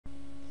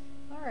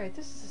Alright,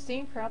 this is the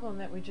same problem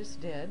that we just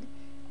did,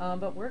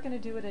 but we're going to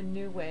do it a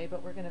new way.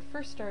 But we're going to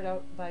first start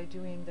out by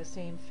doing the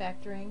same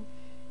factoring,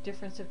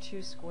 difference of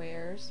two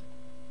squares,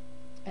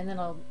 and then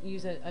I'll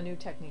use a new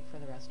technique for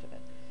the rest of it.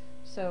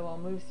 So I'll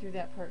move through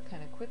that part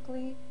kind of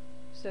quickly.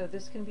 So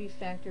this can be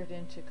factored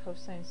into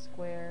cosine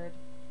squared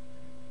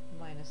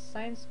minus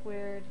sine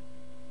squared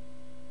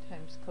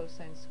times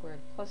cosine squared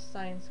plus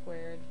sine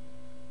squared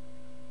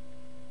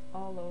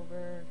all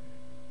over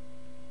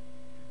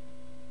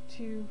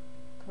 2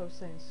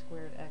 cosine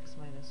squared x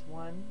minus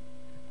 1,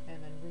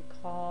 and then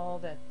recall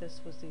that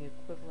this was the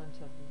equivalent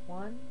of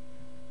 1.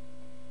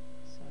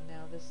 So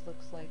now this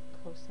looks like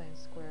cosine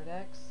squared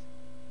x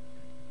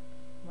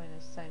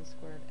minus sine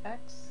squared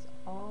x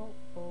all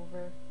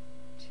over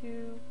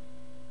 2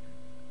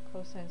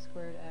 cosine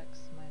squared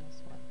x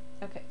minus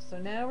 1. Okay, so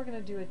now we're going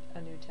to do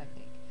a new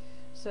technique.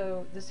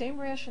 So the same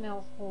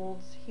rationale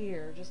holds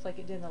here, just like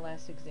it did in the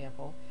last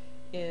example,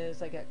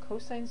 is I got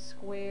cosine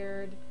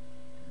squared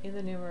in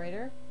the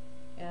numerator,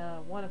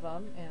 one of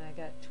them, and I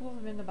got 2 of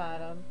them in the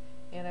bottom,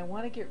 and I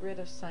want to get rid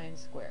of sine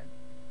squared.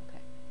 Okay,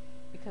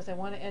 because I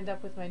want to end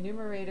up with my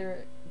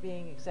numerator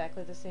being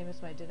exactly the same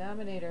as my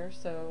denominator,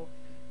 so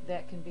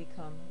that can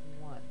become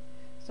 1.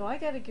 So I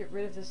got to get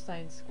rid of this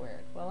sine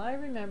squared. Well, I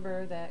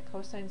remember that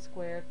cosine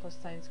squared plus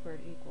sine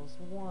squared equals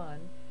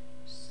 1,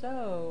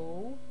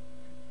 so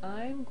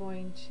I'm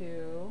going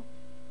to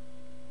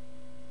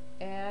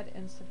add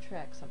and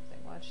subtract something.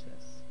 Watch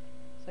this.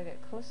 So I got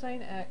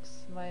cosine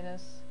x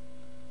minus,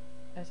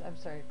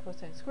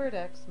 cosine squared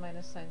x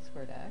minus sine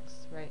squared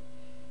x, right?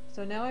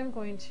 So now I'm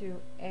going to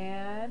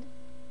add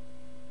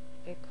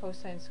a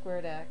cosine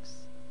squared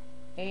x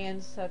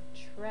and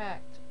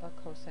subtract a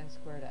cosine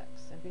squared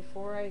x. And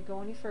before I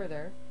go any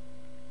further,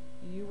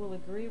 you will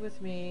agree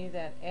with me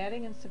that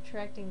adding and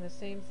subtracting the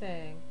same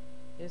thing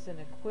is an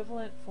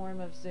equivalent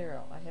form of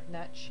 0. I have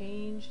not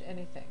changed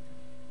anything.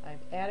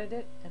 I've added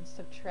it and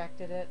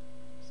subtracted it,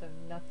 so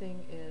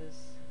nothing is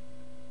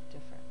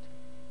different.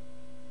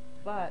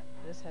 But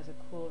this has a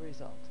cool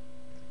result.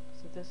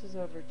 So this is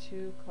over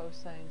 2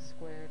 cosine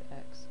squared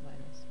x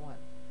minus 1.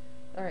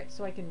 Alright,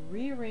 so I can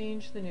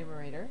rearrange the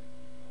numerator.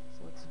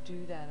 So let's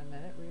do that a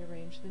minute.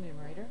 Rearrange the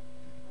numerator.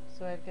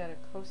 So I've got a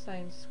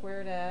cosine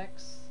squared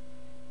x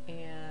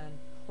and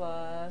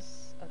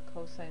plus a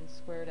cosine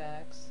squared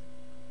x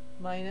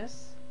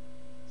minus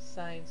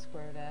sine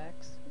squared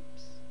x,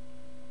 oops,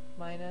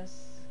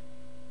 minus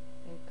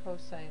a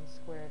cosine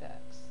squared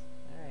x.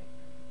 Alright,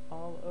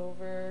 all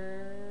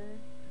over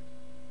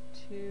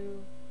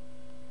 2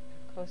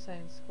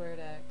 cosine squared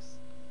x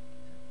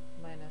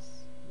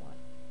minus 1.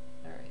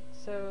 Alright,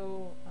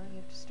 so I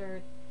have to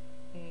start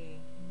a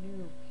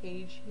new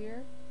page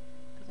here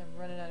because I'm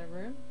running out of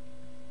room.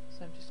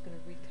 So I'm just going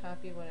to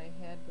recopy what I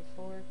had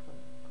before,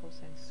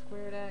 cosine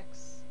squared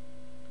x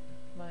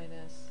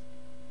minus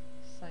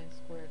sine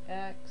squared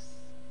x,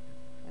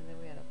 and then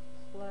we had a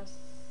plus,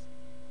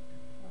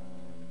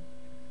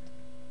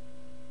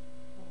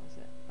 what was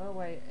it? Oh,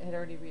 I had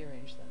already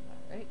rearranged them.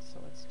 Alright, so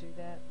let's do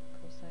that.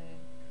 Cosine,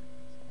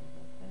 sorry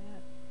about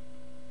that.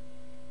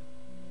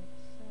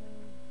 So,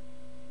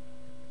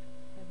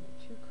 I have my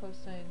 2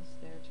 cosines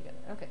there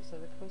together. Okay, so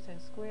the cosine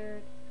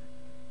squared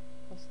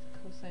plus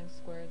the cosine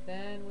squared,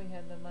 then we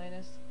had the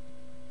minus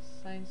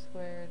sine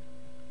squared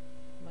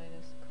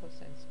minus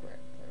cosine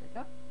squared. There we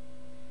go.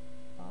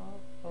 All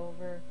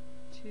over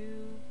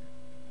 2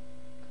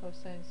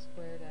 cosine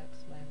squared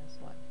x minus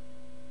 1.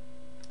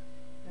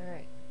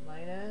 Alright,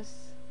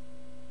 minus,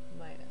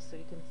 minus. So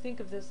you can think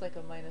of this like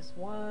a minus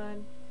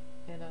 1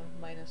 and a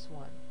minus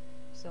 1.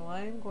 So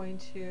I'm going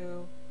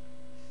to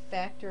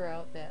factor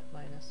out that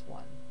minus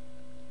 1.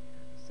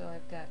 So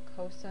I've got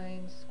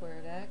cosine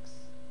squared x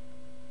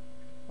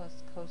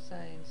plus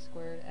cosine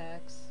squared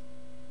x.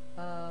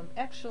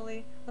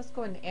 Actually, let's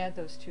go ahead and add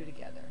those two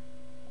together.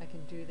 I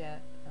can do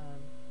that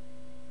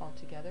all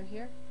together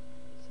here.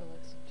 So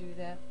let's do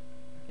that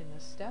in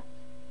this step.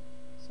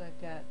 So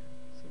I've got,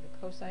 see, the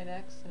cosine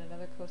x and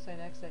another cosine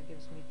x, that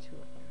gives me 2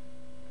 of them.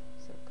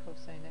 So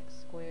cosine x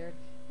squared.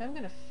 I'm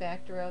going to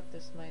factor out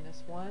this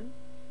minus 1,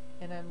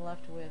 and I'm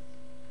left with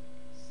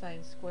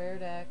sine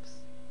squared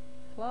x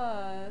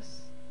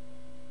plus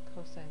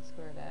cosine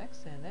squared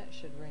x, and that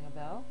should ring a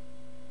bell,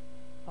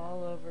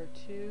 all over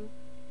 2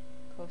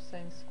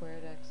 cosine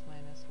squared x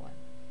minus 1.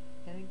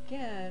 And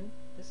again,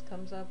 this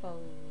comes up a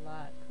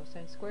lot.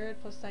 Cosine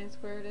squared plus sine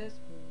squared is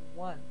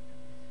 1.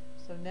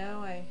 So now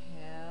I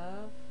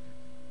have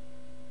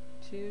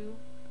 2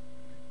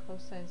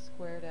 cosine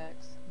squared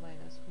x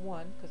minus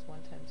 1, because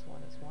 1 times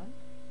 1 is 1,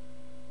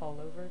 all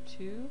over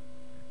 2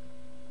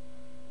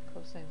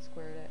 cosine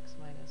squared x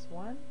minus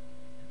 1.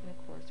 And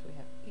of course we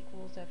have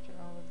equals after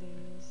all of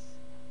these,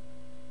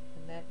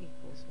 and that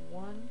equals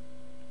 1.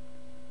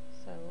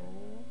 So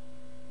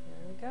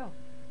there we go.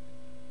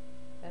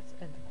 That's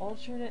an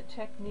alternate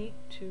technique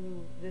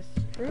to this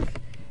proof,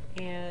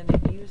 and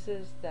it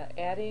uses the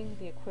adding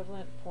the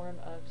equivalent form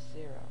of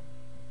 0.